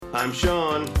I'm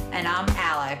Sean. And I'm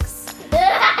Alex.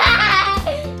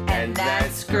 And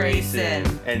that's Grayson.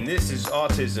 And this is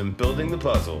Autism Building the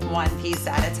Puzzle. One piece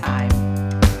at a time.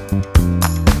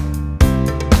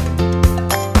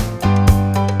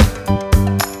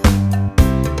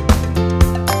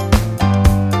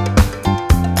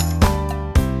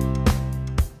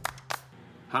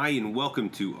 Hi, and welcome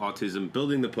to Autism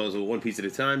Building the Puzzle, one piece at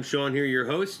a time. Sean here, your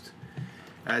host.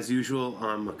 As usual,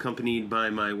 I'm accompanied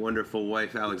by my wonderful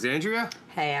wife, Alexandria.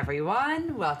 Hey,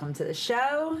 everyone. Welcome to the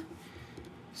show.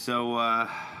 So, how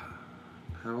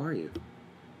are you?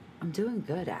 I'm doing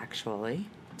good, actually.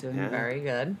 Doing very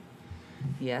good.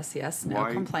 Yes, no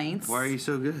complaints. Why are you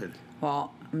so good?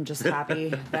 Well, I'm just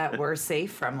happy that we're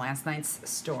safe from last night's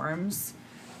storms.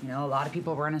 You know, a lot of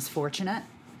people weren't as fortunate.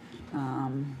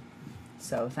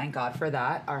 So thank God for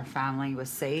that. Our family was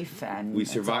safe, and we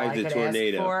survived the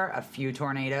tornado. Ask for a few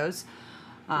tornadoes,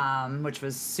 which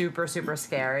was super, super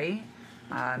scary.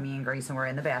 Me and Grayson were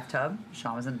in the bathtub.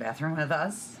 Sean was in the bathroom with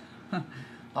us,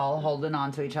 all holding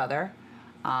on to each other.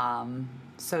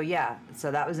 So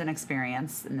that was an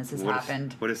experience, and this has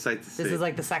happened. What a sight to see. This is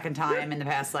like the second time in the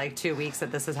past 2 weeks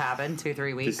that this has happened,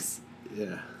 2-3 weeks.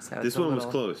 So this one was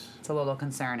close. It's a little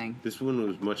concerning. This one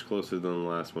was much closer than the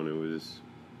last one. It was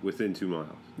within 2 miles.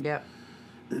 Yep.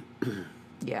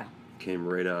 Yeah. Came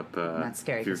right up. That's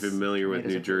scary. If you're familiar with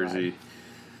New Jersey,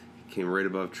 came right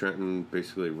above Trenton,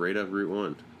 basically right up Route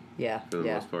 1. Yeah. For the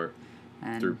most part.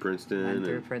 And through Princeton.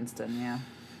 Through Princeton, yeah.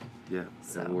 Yeah.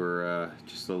 So. And we're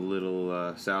just a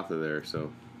little south of there,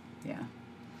 so. Yeah.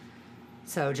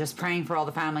 So just praying for all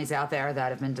the families out there that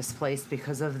have been displaced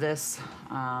because of this.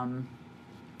 Our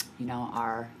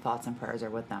thoughts and prayers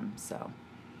are with them, so.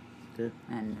 Yeah.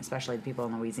 And especially the people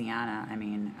in Louisiana. I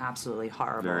mean, absolutely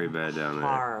horrible. Very bad down there.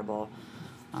 Horrible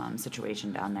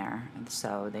situation down there. And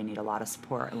so they need a lot of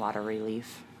support, a lot of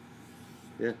relief.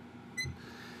 Yeah.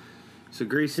 So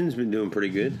Grayson's been doing pretty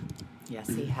good. Yes,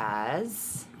 he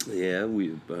has. Yeah,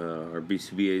 our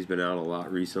BCBA's been out a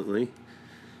lot recently,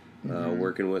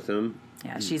 working with him.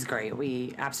 Yeah, she's great.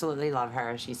 We absolutely love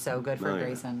her. She's so good for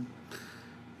Grayson.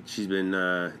 She's been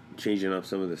changing up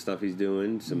some of the stuff he's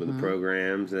doing, some of the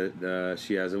programs that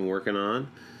she has him working on.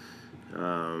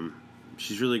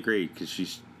 She's really great because she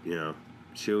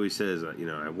always says,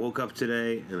 I woke up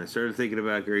today and I started thinking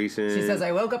about Grayson. She says,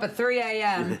 I woke up at 3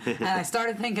 a.m. and I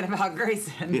started thinking about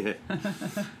Grayson. Yeah.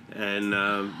 And,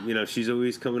 she's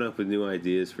always coming up with new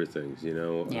ideas for things,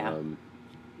 Yeah.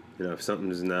 If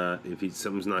something's not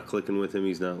clicking with him,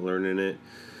 he's not learning it,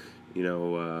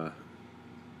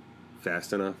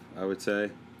 fast enough, I would say,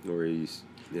 or he's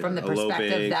from the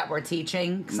perspective that we're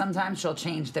teaching. Sometimes she'll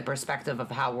change the perspective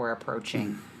of how we're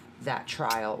approaching that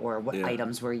trial or what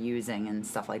items we're using and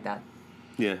stuff like that.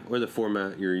 Yeah, or the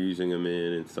format you're using them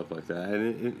in and stuff like that.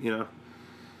 And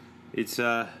it's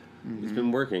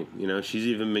been working. She's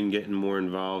even been getting more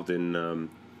involved in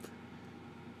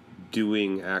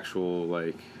doing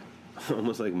actual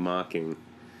almost like mocking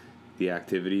the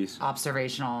activities.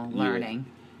 Observational learning.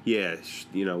 Yeah,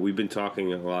 we've been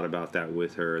talking a lot about that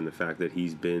with her and the fact that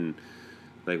he's been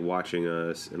watching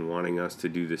us and wanting us to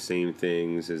do the same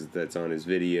things as that's on his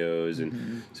videos,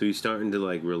 and so he's starting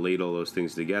to relate all those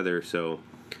things together. So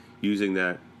using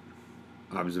that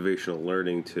observational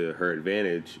learning to her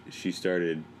advantage, she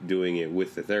started doing it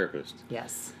with the therapist.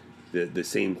 Yes. The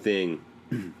same thing.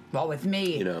 Well, with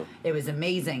me, it was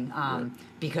amazing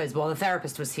because, the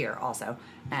therapist was here also,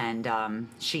 and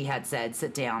she had said,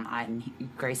 sit down.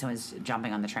 Grayson was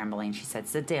jumping on the trampoline. She said,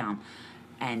 sit down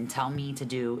and tell me to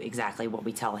do exactly what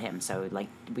we tell him. So,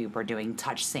 we were doing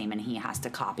touch same, and he has to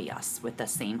copy us with the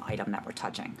same item that we're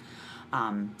touching.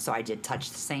 So I did touch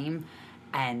the same,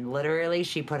 and literally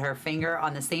she put her finger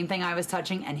on the same thing I was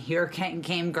touching, and here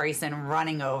came Grayson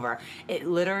running over. It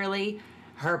literally...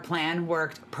 Her plan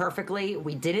worked perfectly.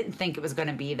 We didn't think it was going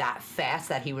to be that fast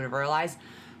that he would realize,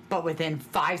 but within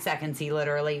 5 seconds, he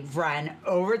literally ran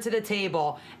over to the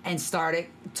table and started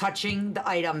touching the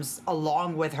items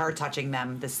along with her touching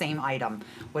them, the same item,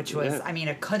 which was,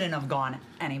 it couldn't have gone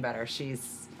any better.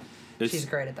 She's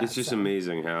great at that. It's just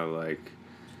amazing how,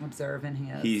 observant he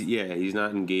is. He's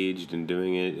not engaged in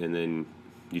doing it, and then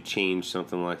you change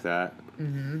something like that.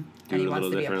 Mm-hmm. And he wants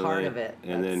to be a part of it.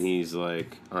 And then he's,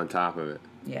 on top of it.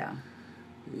 Yeah.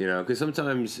 Because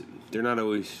sometimes they're not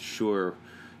always sure,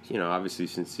 obviously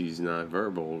since he's not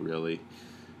verbal, really,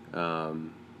 they're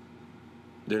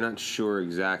not sure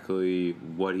exactly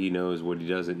what he knows, what he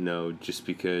doesn't know, just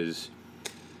because,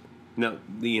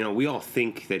 we all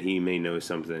think that he may know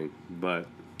something, but,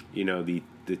 the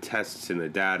tests and the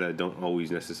data don't always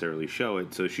necessarily show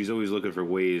it, so she's always looking for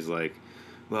ways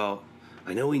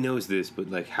I know he knows this, but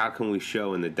like, how can we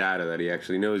show in the data that he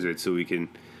actually knows it so we can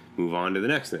move on to the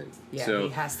next thing? Yeah, so, he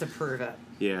has to prove it.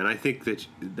 Yeah, and I think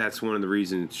that's one of the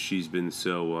reasons she's been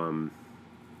so,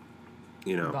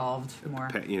 involved more.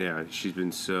 She's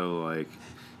been so like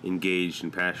engaged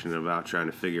and passionate about trying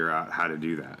to figure out how to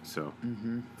do that. So,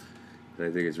 and I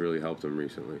think it's really helped him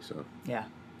recently. So, yeah,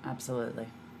 absolutely.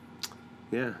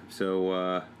 Yeah, so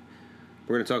we're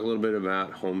going to talk a little bit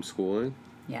about homeschooling.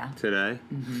 Yeah. Today.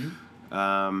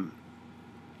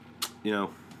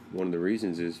 One of the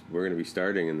reasons is we're going to be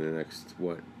starting in the next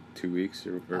 2 weeks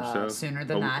or so. Sooner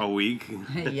than that. A week.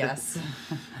 Yes.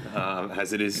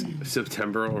 As it is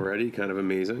September already, kind of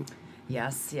amazing.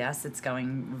 Yes, it's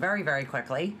going very, very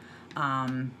quickly.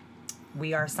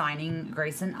 We are signing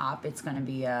Grayson up. It's going to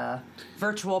be a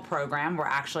virtual program. We're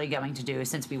actually going to do,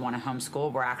 since we want to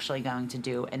homeschool, we're actually going to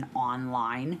do an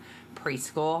online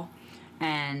preschool.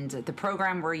 And the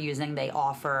program we're using, they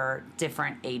offer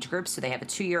different age groups. So they have a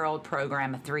 2-year-old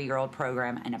program, a 3-year-old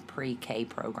program, and a pre-K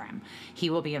program. He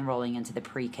will be enrolling into the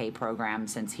pre-K program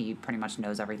since he pretty much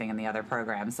knows everything in the other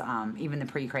programs. Even the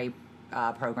pre-K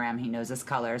program, he knows his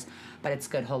colors, but it's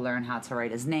good. He'll learn how to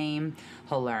write his name.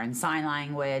 He'll learn sign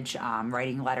language,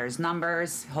 writing letters,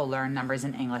 numbers. He'll learn numbers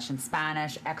in English and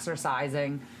Spanish,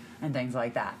 exercising, and things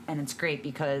like that. And it's great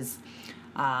because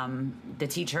the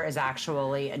teacher is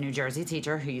actually a New Jersey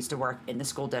teacher who used to work in the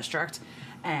school district.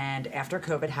 And after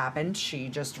COVID happened, she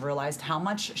just realized how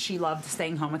much she loved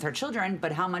staying home with her children,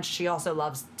 but how much she also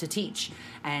loves to teach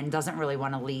and doesn't really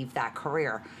want to leave that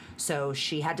career. So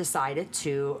she had decided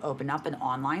to open up an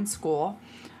online school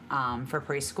for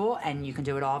preschool, and you can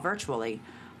do it all virtually,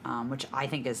 which I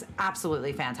think is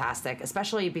absolutely fantastic,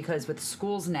 especially because with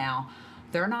schools now,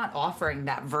 they're not offering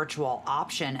that virtual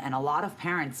option, and a lot of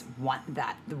parents want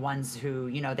that. The ones who,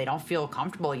 they don't feel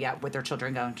comfortable yet with their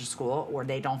children going to school, or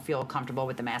they don't feel comfortable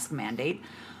with the mask mandate.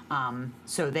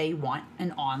 So they want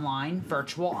an online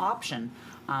virtual option.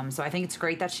 So I think it's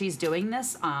great that she's doing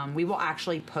this. We will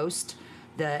actually post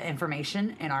the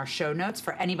information in our show notes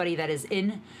for anybody that is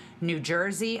in New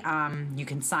Jersey. You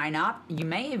can sign up. You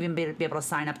may even be able to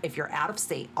sign up if you're out of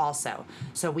state also.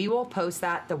 So we will post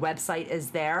that. The website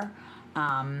is there.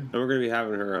 And we're going to be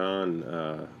having her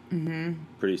on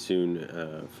pretty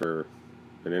soon for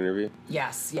an interview.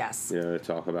 Yes. To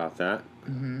talk about that.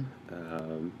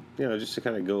 Just to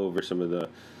kind of go over some of the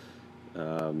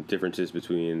differences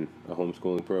between a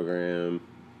homeschooling program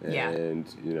and,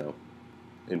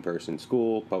 in-person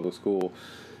school, public school.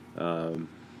 And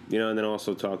then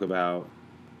also talk about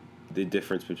the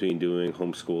difference between doing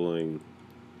homeschooling,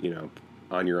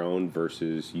 on your own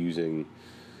versus using,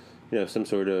 some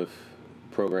sort of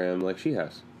program like she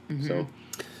has. So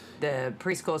the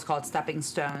preschool is called Stepping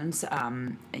Stones.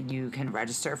 You can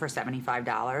register for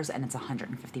 $75 and it's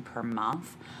 $150 per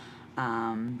month.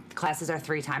 Classes are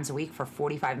 3 times a week for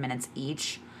 45 minutes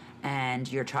each,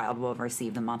 and your child will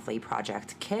receive the monthly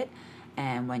project kit.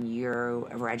 And when you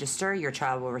register, your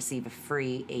child will receive a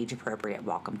free age-appropriate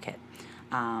welcome kit.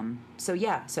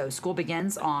 So school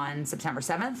begins on September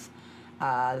 7th.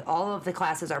 All of the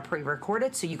classes are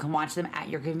pre-recorded, so you can watch them at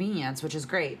your convenience, which is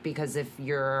great because if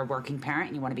you're a working parent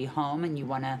and you want to be home and you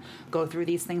want to go through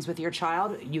these things with your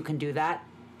child, you can do that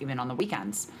even on the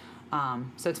weekends.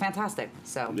 So it's fantastic.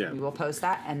 So we will post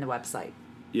that and the website.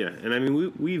 Yeah, and I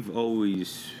mean, we've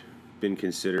always been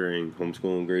considering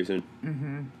homeschooling Grayson.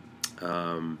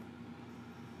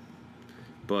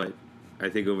 But I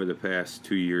think over the past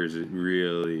 2 years,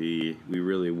 we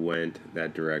really went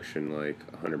that direction, like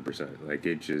 100%. Like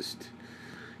it just,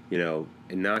 and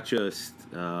not just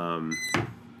COVID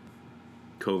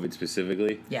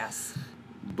specifically. Yes.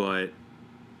 But,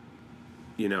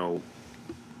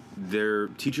 they're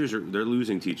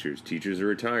losing teachers. Teachers are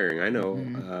retiring. I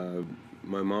know.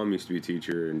 My mom used to be a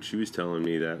teacher, and she was telling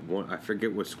me that I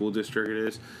forget what school district it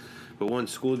is, but one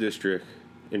school district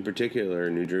in particular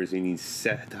in New Jersey needs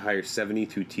to hire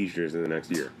 72 teachers in the next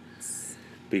year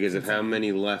because of how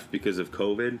many left because of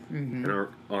COVID and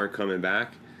aren't coming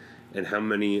back, and how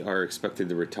many are expected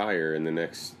to retire in the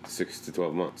next 6 to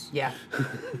 12 months. Yeah.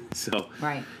 So,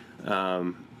 right.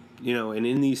 And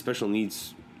in these special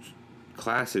needs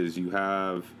classes, you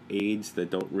have aides that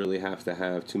don't really have to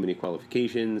have too many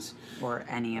qualifications or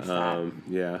any of that.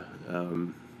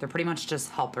 They're pretty much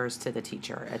just helpers to the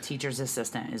teacher. A teacher's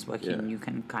assistant is what you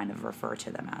can kind of refer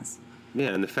to them as. Yeah,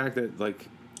 and the fact that,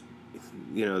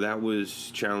 that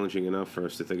was challenging enough for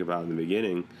us to think about in the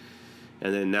beginning.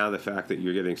 And then now the fact that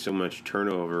you're getting so much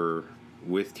turnover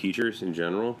with teachers in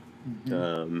general,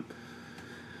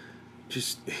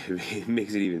 just it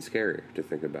makes it even scarier to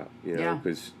think about,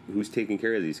 because who's taking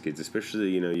care of these kids? Especially,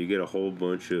 you get a whole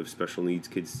bunch of special needs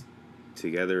kids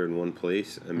together in one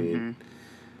place. I mean,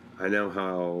 I know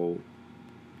how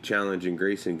challenging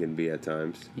Grayson can be at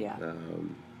times. Yeah.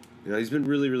 You know, he's been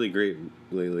really, really great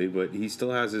lately, but he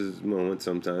still has his moments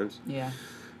sometimes. Yeah.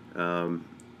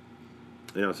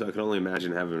 You know, so I can only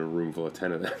imagine having a room full of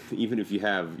 10 of them. Even if you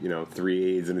have, you know,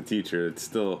 3 aides and a teacher, it's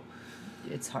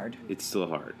hard. It's still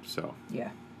hard, so. Yeah.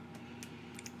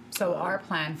 So our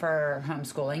plan for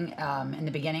homeschooling, in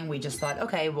the beginning, we just thought,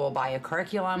 okay, we'll buy a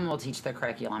curriculum, we'll teach the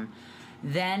curriculum.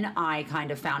 Then I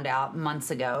kind of found out months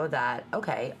ago that,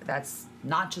 okay, that's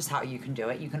not just how you can do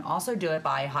it. You can also do it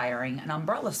by hiring an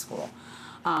umbrella school.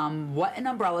 What an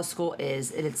umbrella school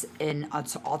is, it's an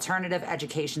alternative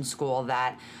education school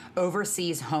that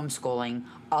oversees homeschooling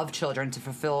of children to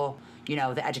fulfill, you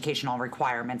know, the educational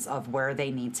requirements of where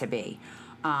they need to be.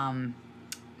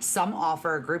 Some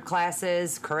offer group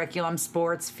classes, curriculum,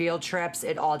 sports, field trips.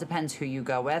 It all depends who you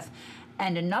go with.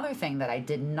 And another thing that I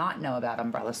did not know about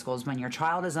umbrella schools, when your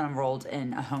child is enrolled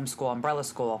in a homeschool umbrella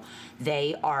school,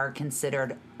 they are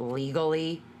considered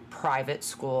legally private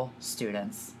school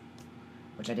students,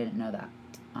 which I didn't know that.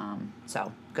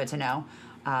 So good to know.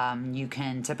 You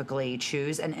can typically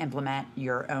choose and implement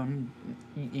your own,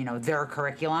 you know, their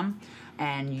curriculum.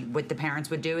 And what the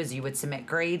parents would do is you would submit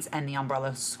grades and the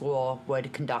umbrella school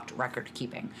would conduct record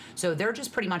keeping. So they're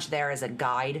just pretty much there as a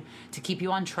guide to keep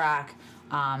you on track,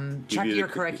 check your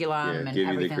curriculum and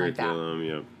everything like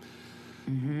that.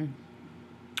 Yeah.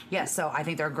 Yeah, so I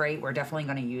think they're great. We're definitely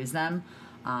going to use them.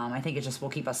 I think it just will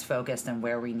keep us focused on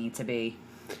where we need to be,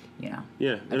 you know.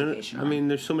 Yeah, and I mean,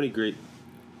 there's so many great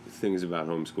things about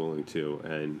homeschooling too,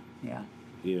 and yeah,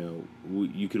 you know,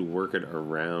 you could work it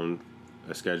around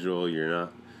a schedule. You're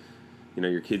not, you know,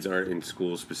 your kids aren't in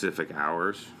school specific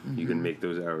hours. You can make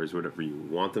those hours whatever you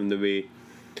want them to be.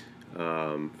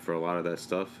 For a lot of that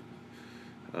stuff,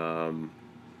 you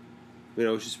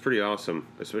know, which is pretty awesome,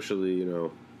 especially, you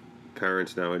know,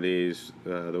 parents nowadays,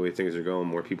 the way things are going,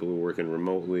 more people are working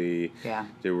remotely. Yeah.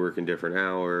 They're working different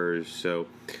hours. So,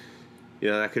 you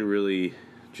know, that could really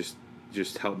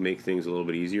just help make things a little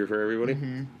bit easier for everybody.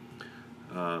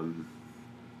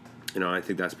 You know, I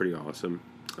think that's pretty awesome.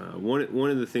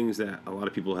 One of the things that a lot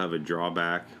of people have a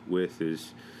drawback with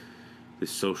is the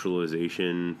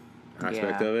socialization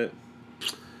aspect of it.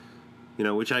 You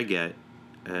know, which I get.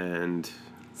 And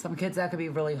some kids that could be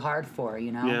really hard for,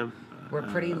 you know. Yeah. We're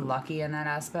pretty lucky in that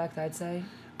aspect, I'd say.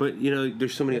 But, you know,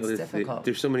 there's so many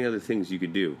There's so many other things you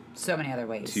could do. So many other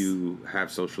ways to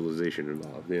have socialization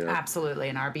involved. You know? Absolutely,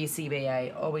 and our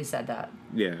BCBA always said that.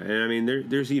 Yeah, and I mean,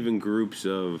 there's even groups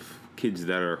of kids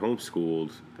that are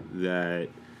homeschooled that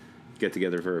get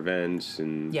together for events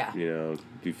and, you know,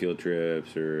 do field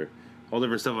trips or all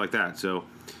different stuff like that. So,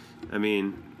 I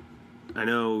mean, I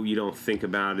know you don't think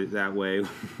about it that way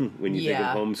when you think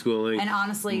of homeschooling. And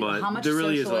honestly, how much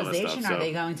really socialization are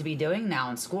they going to be doing now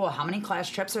in school? How many class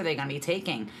trips are they going to be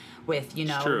taking with, you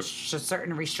know,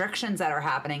 certain restrictions that are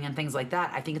happening and things like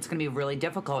that? I think it's going to be really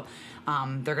difficult.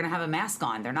 They're going to have a mask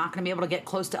on. They're not going to be able to get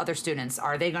close to other students.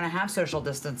 Are they going to have social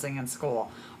distancing in school?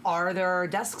 Are their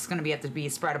desks going to have to be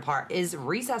spread apart? Is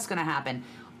recess going to happen?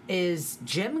 Is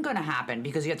gym going to happen?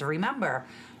 Because you have to remember,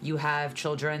 you have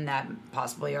children that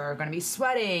possibly are going to be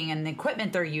sweating and the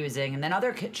equipment they're using, and then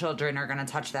other children are going to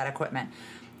touch that equipment.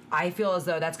 I feel as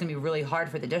though that's going to be really hard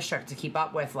for the district to keep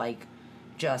up with, like,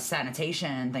 just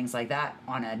sanitation and things like that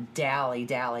on a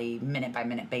daily,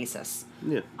 minute-by-minute basis.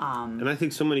 Yeah. And I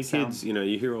think so many kids, you know,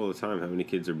 you hear all the time how many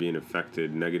kids are being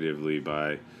affected negatively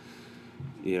by,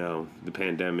 you know, the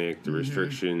pandemic, the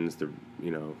restrictions, the,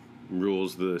 you know,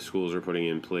 rules the schools are putting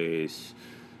in place.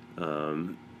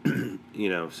 You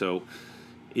know, so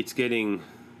it's getting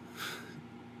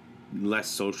less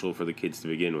social for the kids to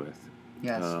begin with.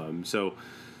 Yes. So,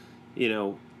 you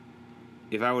know,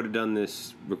 if I would have done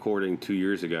this recording 2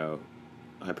 years ago,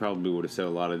 I probably would have said a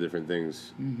lot of different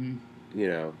things, you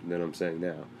know, than I'm saying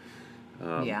now.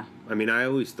 I mean, I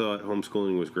always thought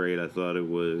homeschooling was great. I thought it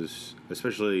was,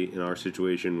 especially in our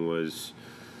situation, was,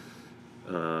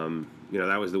 you know,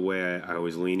 that was the way I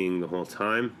was leaning the whole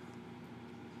time.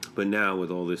 But now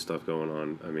with all this stuff going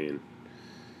on, I mean,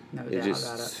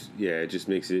 it just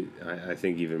makes it, I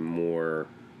think, even more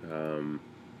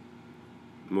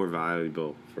more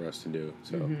valuable for us to do.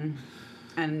 So,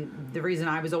 and the reason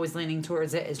I was always leaning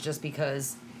towards it is just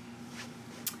because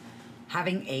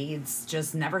having aides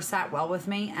just never sat well with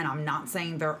me, and I'm not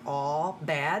saying they're all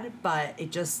bad, but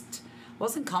it just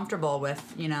wasn't comfortable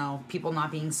with, you know, people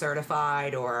not being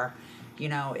certified, or, you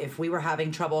know, if we were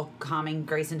having trouble calming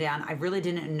Grayson down, I really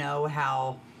didn't know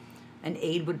how an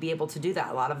aide would be able to do that.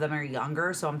 A lot of them are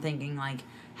younger, so I'm thinking, like,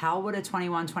 how would a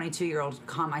 21, 22-year-old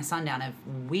calm my son down if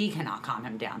we cannot calm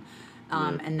him down?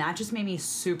 And that just made me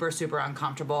super, super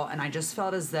uncomfortable. And I just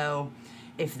felt as though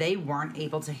if they weren't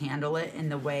able to handle it in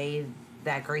the way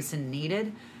that Grayson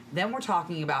needed, then we're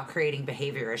talking about creating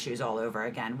behavior issues all over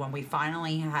again when we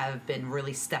finally have been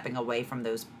really stepping away from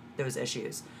those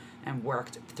issues and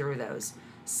worked through those.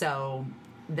 So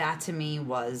that to me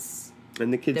was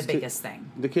and the kids the biggest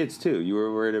thing. The kids too. You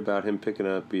were worried about him picking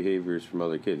up behaviors from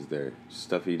other kids there,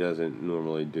 stuff he doesn't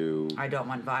normally do. I don't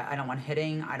want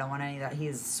hitting. I don't want any of that.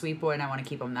 He's a sweet boy, and I want to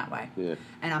keep him that way. Yeah.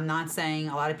 And I'm not saying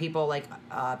a lot of people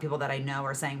people that I know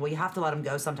are saying, well, you have to let him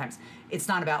go sometimes. It's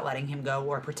not about letting him go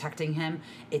or protecting him.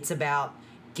 It's about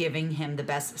giving him the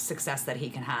best success that he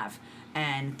can have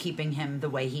and keeping him the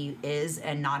way he is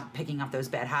and not picking up those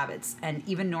bad habits. And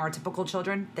even neurotypical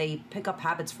children, they pick up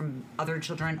habits from other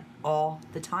children all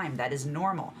the time. That is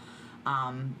normal.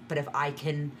 But if I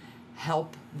can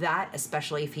help that,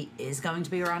 especially if he is going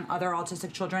to be around other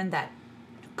autistic children that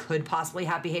could possibly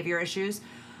have behavior issues,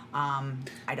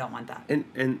 I don't want that.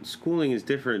 And schooling is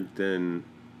different than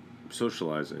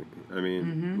socializing. I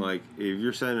mean, like, if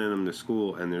you're sending them to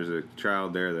school and there's a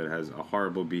child there that has a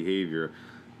horrible behavior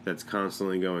that's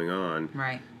constantly going on,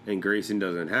 right? And Grayson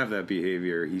doesn't have that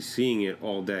behavior, he's seeing it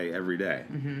all day, every day.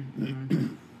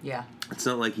 Yeah. It's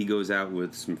not like he goes out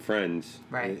with some friends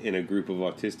in a group of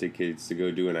autistic kids to go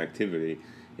do an activity,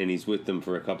 and he's with them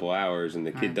for a couple hours, and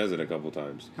the kid does it a couple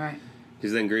times. Right.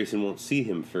 Because then Grayson won't see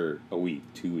him for a week,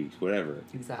 2 weeks, whatever.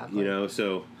 Exactly. You know,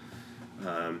 so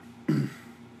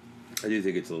I do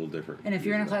think it's a little different. And if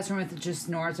you're in a classroom with just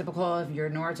neurotypical, if you're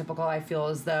neurotypical, I feel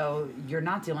as though you're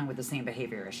not dealing with the same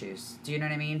behavior issues. Do you know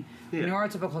what I mean? Yeah.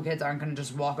 Neurotypical kids aren't going to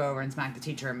just walk over and smack the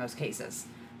teacher in most cases.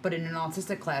 But in an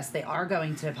autistic class, they are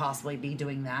going to possibly be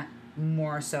doing that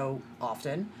more so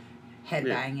often,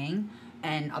 headbanging,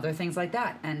 and other things like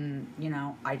that. And, you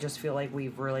know, I just feel like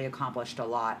we've really accomplished a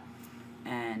lot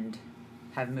and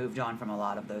have moved on from a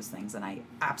lot of those things. And I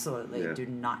absolutely do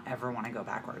not ever want to go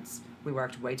backwards. We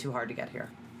worked way too hard to get here.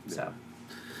 So,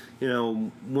 you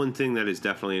know, one thing that is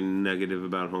definitely a negative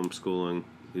about homeschooling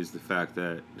is the fact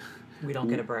that we don't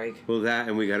get a break. Well, that,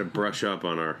 and we got to brush up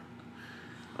on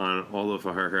all of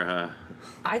our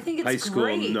I think it's high school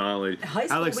great. knowledge. High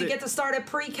school, we get to start at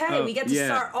pre-K. We get to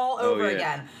start all over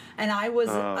again. And I was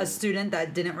a student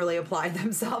that didn't really apply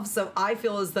themselves, so I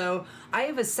feel as though I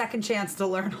have a second chance to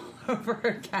learn all over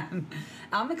again.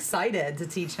 I'm excited to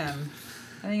teach him.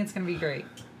 I think it's going to be great.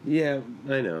 Yeah,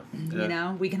 I know. You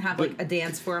know, we can have like a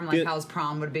dance for him, like how his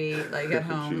prom would be, like at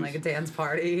home, like a dance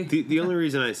party. The only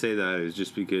reason I say that is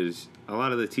just because a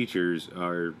lot of the teachers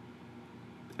are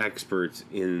experts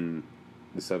in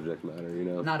the subject matter, you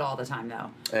know. Not all the time,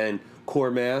 though. And core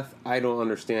math, I don't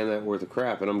understand that worth of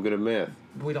crap, and I'm good at math.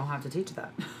 We don't have to teach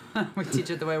that. We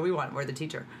teach it the way we want. We're the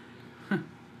teacher.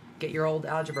 Get your old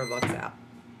algebra books out.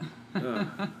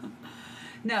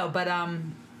 No, but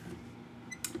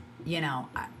you know,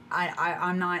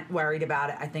 I'm not worried about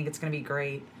it. I think it's going to be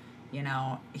great. You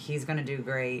know, he's going to do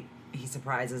great. He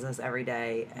surprises us every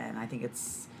day, and I think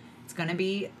it's going to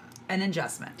be an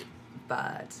adjustment.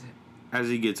 But as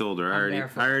he gets older, I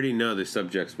already know the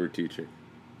subjects we're teaching.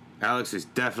 Alex is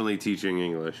definitely teaching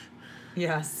English.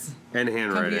 Yes. And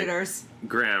handwriting. Computers.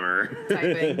 Grammar.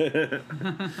 Typing.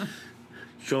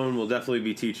 Sean will definitely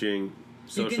be teaching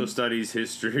social studies,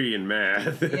 history, and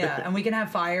math. Yeah, and we can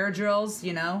have fire drills,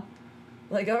 you know?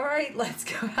 Like, all right, let's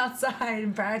go outside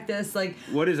and practice. Like,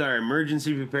 what is our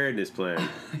emergency preparedness plan,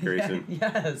 Grayson?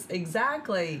 Yes,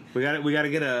 exactly. We got to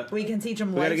get a. We can teach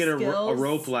them. We got to get skills. a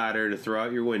rope ladder to throw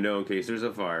out your window in case there's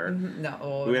a fire.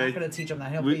 No, we're not going to teach him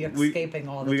that. He'll be escaping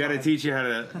all the time. We got to teach you how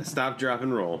to stop, drop,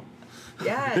 and roll.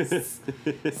 Yes.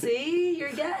 See,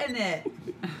 you're getting it.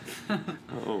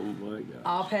 Oh my god.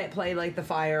 I'll play like the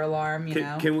fire alarm. You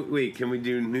know. Can we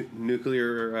do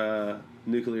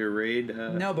nuclear raid?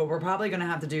 No, but we're probably going to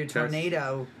have to do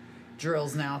tornado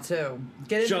drills now too.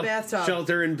 Get in the bathtub.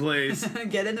 Shelter in place.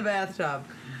 Get in the bathtub.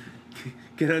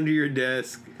 Get under your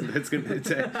desk. That's gonna.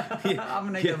 I'm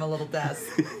gonna give him a little desk.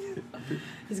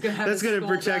 He's gonna have. That's gonna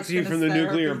protect you from the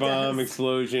nuclear bomb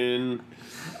explosion.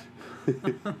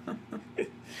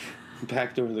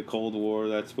 Back during the Cold War,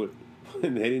 that's what. They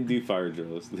didn't do fire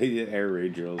drills. They did air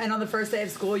raid drills. And on the first day of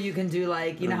school, you can do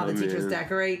like, you know how the teachers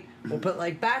decorate? We'll put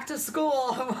like back to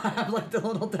school. We'll have like the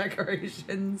little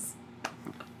decorations.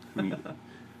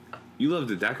 You love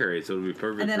to decorate, so it'll be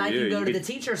perfect. And then for I you. can go to the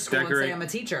teacher school and say I'm a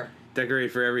teacher.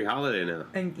 Decorate for every holiday now.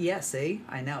 And yeah, see,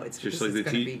 I know it's just like like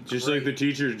the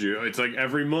teachers do. It's like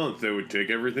every month they would take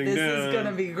everything down. This is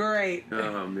gonna be great.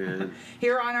 Oh man!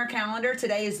 Here on our calendar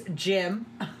today is gym.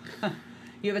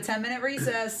 You have a 10-minute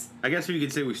recess. I guess you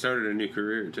could say we started a new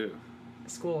career too.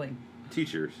 Schooling.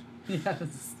 Teachers.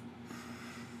 Yes.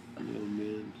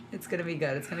 man. It's gonna be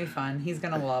good. It's gonna be fun. He's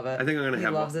gonna love it. I think I'm gonna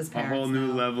have a whole new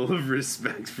now. level of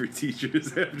respect for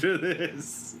teachers after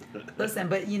this. Listen,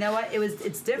 but you know what?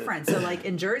 It's different. So like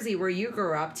in Jersey, where you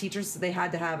grew up, teachers they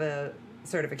had to have a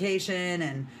certification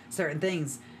and certain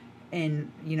things.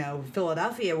 In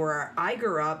Philadelphia, where I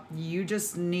grew up, you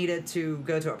just needed to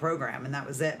go to a program and that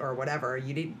was it, or whatever.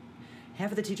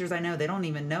 Half of the teachers I know, they don't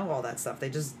even know all that stuff. They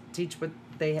just teach what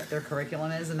their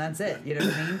curriculum is, and that's it. You know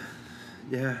what I mean?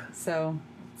 Yeah. So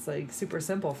it's like super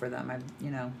simple for them.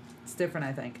 It's different,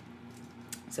 I think.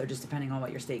 So just depending on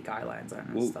what your state guidelines are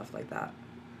and stuff like that.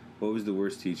 What was the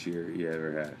worst teacher you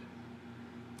ever had?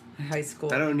 High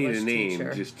school. I don't English need a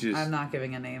name. Teacher. Just. I'm not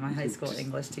giving a name. My high school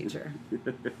English teacher. She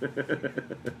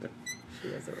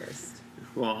was the worst.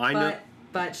 Well, I know.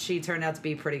 But she turned out to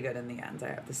be pretty good in the end. I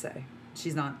have to say.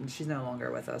 She's no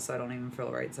longer with us, so I don't even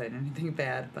feel right saying anything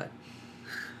bad. But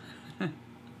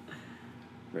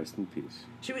rest in peace.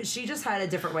 She just had a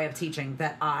different way of teaching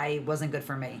that wasn't good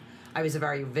for me. I was a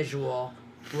very visual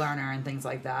learner and things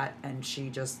like that, and she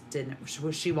just didn't.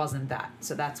 She wasn't that.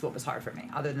 So that's what was hard for me.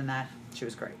 Other than that, she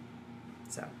was great.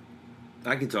 So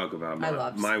I can talk about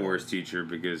my worst teacher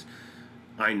because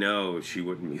I know she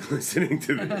wouldn't be listening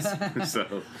to this.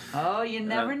 So. Oh, you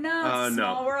never know. It's a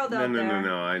small world out there.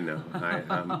 No. I know.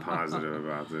 I'm positive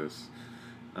about this.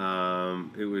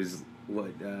 It was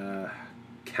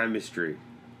chemistry.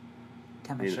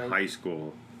 In high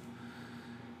school.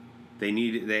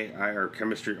 Our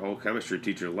old chemistry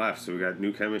teacher left, so we got a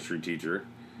new chemistry teacher.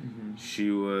 Mm-hmm.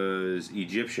 She was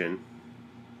Egyptian,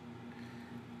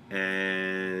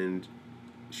 and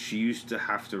she used to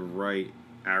have to write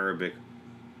Arabic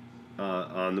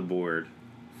on the board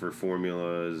for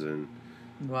formulas and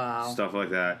stuff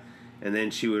like that, and then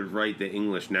she would write the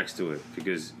English next to it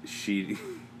because she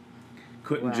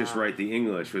couldn't just write the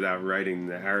English without writing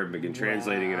the Arabic and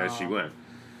translating it as she went.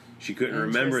 She couldn't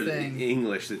remember the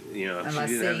English, she didn't have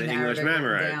the English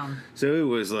memorized. So it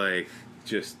was like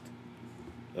just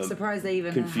surprised they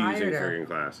even confusing hired her. freaking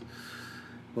class.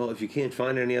 Well, if you can't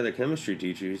find any other chemistry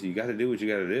teachers, you got to do what you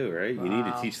got to do, right? Wow. You need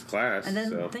to teach the class. And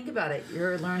then think about it: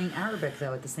 you're learning Arabic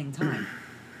though at the same time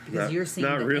because you're seeing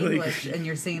the English and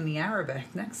you're seeing the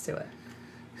Arabic next to it,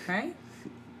 right?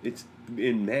 It's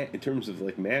in terms of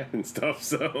like math and stuff.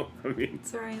 So I mean,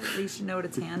 it's all right. At least you know what a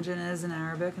tangent is in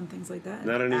Arabic and things like that.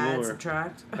 Not anymore. Add,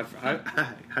 subtract.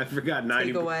 I forgot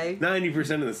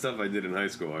 90% of the stuff I did in high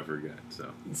school. I forgot.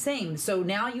 So same. So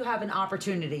now you have an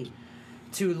opportunity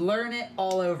to learn it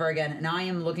all over again, and I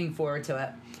am looking forward to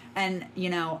it. And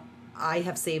I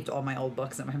have saved all my old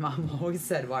books, and my mom always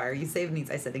said, "Why are you saving these?"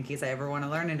 I said, "In case I ever want to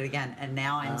learn it again." And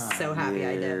now I'm so happy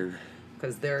I did.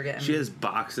 Because they're getting... She has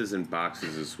boxes and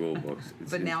boxes of school books.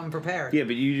 But now I'm prepared. Yeah,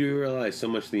 but you do realize so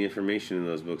much of the information in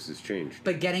those books has changed.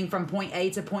 But getting from point A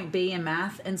to point B in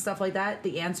math and stuff like that,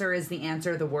 the answer is the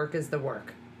answer, the work is the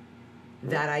work.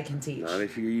 Well, that I can teach. Not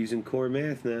if you're using core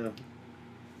math now.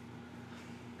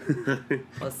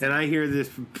 And I hear this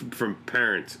from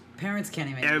parents. Parents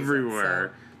can't even everywhere.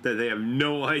 Use it, that they have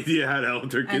no idea how to help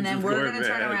their kids. And then we're going to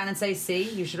turn around and say, see,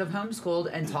 you should have homeschooled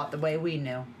and taught the way we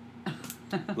knew.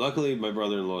 Luckily, my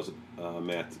brother-in-law's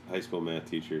a high school math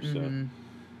teacher, so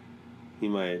he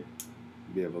might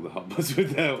be able to help us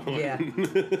with that one. Yeah.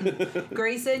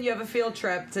 Grayson, you have a field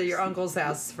trip to your uncle's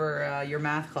house for your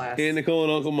math class. And Nicole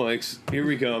and Uncle Mike's. Here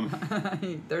we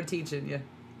come. They're teaching you.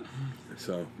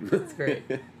 So. That's great.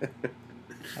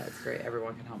 That's great.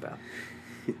 Everyone can help out.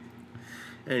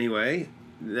 Anyway,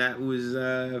 that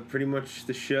was pretty much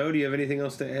the show. Do you have anything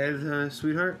else to add,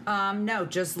 sweetheart? No,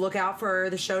 just look out for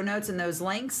the show notes and those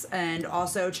links, and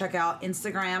also check out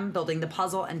Instagram, Building the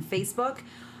Puzzle, and Facebook.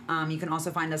 You can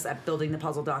also find us at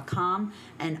buildingthepuzzle.com,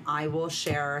 and I will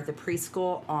share the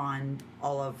preschool on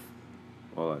all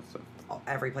that stuff.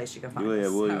 Every place you can find us.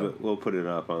 So. We'll put it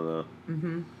up on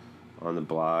the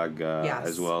blog yes.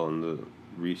 as well in the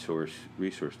resource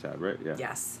tab, right? Yeah.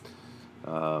 Yes.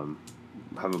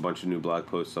 Have a bunch of new blog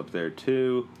posts up there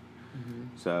too,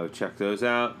 so check those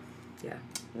out. Yeah.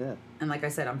 And like I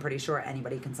said, I'm pretty sure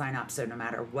anybody can sign up, so no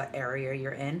matter what area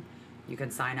you're in, you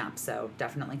can sign up, so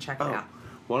definitely check it out.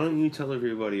 Why don't you tell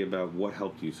everybody about what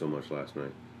helped you so much last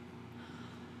night?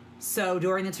 So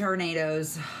during the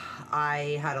tornadoes,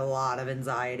 I had a lot of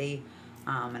anxiety,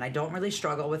 and I don't really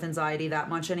struggle with anxiety that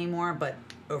much anymore, but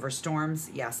over storms,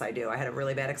 yes, I do. I had a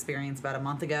really bad experience about a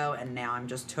month ago, and now I'm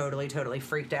just totally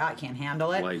freaked out. I can't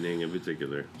handle it. Lightning in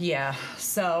particular. Yeah.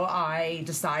 So I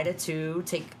decided to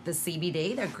take the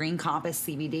CBD, the Green Compass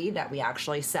CBD that we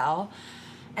actually sell,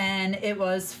 and it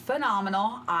was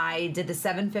phenomenal. I did the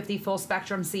 750 full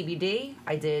spectrum CBD.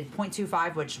 I did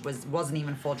 0.25, which wasn't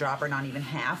even full dropper, not even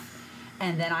half.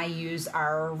 And then I use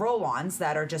our roll-ons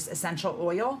that are just essential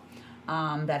oil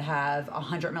that have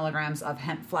 100 milligrams of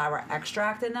hemp flower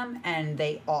extract in them. And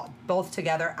they all, both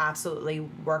together absolutely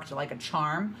worked like a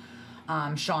charm.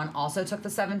 Sean also took the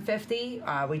 750.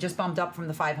 We just bumped up from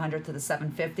the 500 to the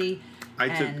 750.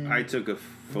 I took a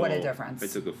full. What a difference! I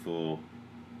took a full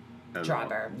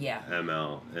dropper,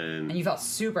 ml, and you felt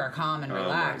super calm and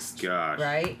relaxed. Oh my gosh!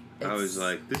 Right? I was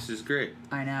like, "This is great."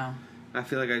 I know. I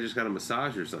feel like I just got a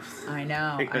massage or something. I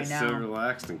know. I got so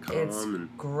relaxed and calm. It's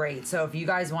great. So if you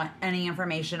guys want any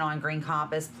information on Green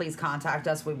Compass, please contact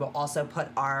us. We will also put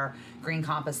our Green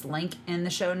Compass link in the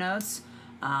show notes.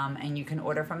 And you can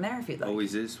order from there if you'd like.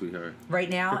 Always is, sweetheart. Right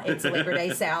now, it's a Labor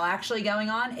Day sale actually going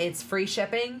on. It's free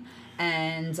shipping,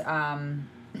 and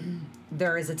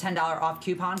there is a $10 off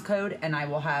coupon code, and I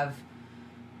will have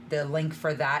the link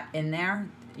for that in there.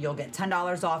 You'll get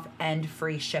 $10 off and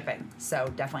free shipping.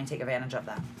 So definitely take advantage of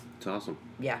that. It's awesome.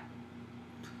 Yeah.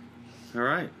 All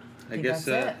right. I guess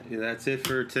that's it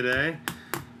for today.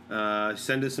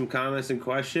 Send us some comments and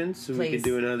questions so we can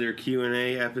do another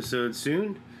Q&A episode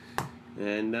soon.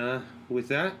 And with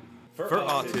that, for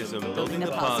autism, building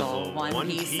the puzzle, one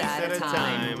piece at a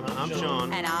time. I'm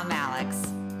Sean. And I'm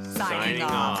Alex. Signing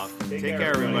off. Take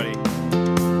care, everybody.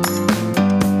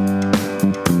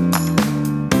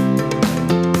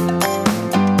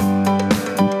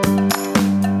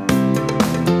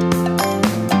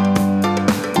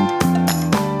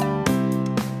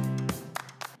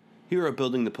 Here at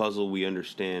Building the Puzzle, we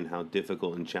understand how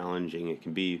difficult and challenging it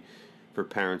can be for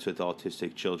parents with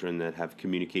autistic children that have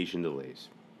communication delays.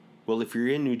 Well, if you're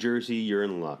in New Jersey, you're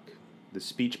in luck. The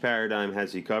Speech Paradigm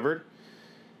has you covered.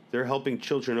 They're helping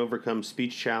children overcome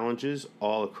speech challenges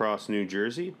all across New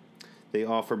Jersey. They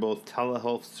offer both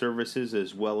telehealth services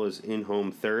as well as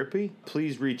in-home therapy.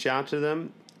 Please reach out to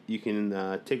them. You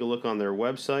can take a look on their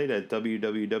website at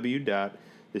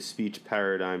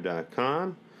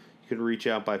www.thespeechparadigm.com. You can reach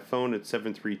out by phone at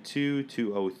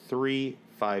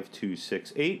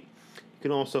 732-203-5268. You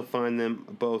can also find them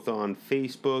both on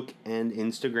Facebook and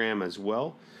Instagram as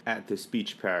well at The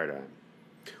Speech Paradigm.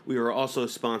 We are also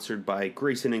sponsored by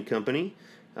Grayson & Company,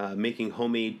 making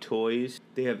homemade toys.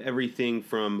 They have everything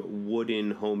from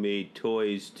wooden homemade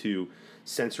toys to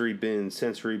sensory bins,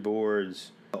 sensory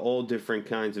boards, all different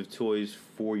kinds of toys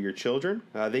for your children.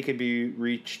 They can be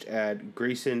reached at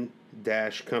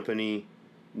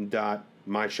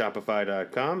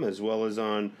grayson-company.myshopify.com as well as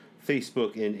on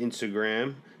Facebook and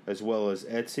Instagram, as well as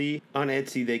Etsy. On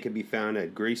Etsy, they can be found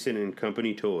at Grayson &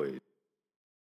 Company Toys.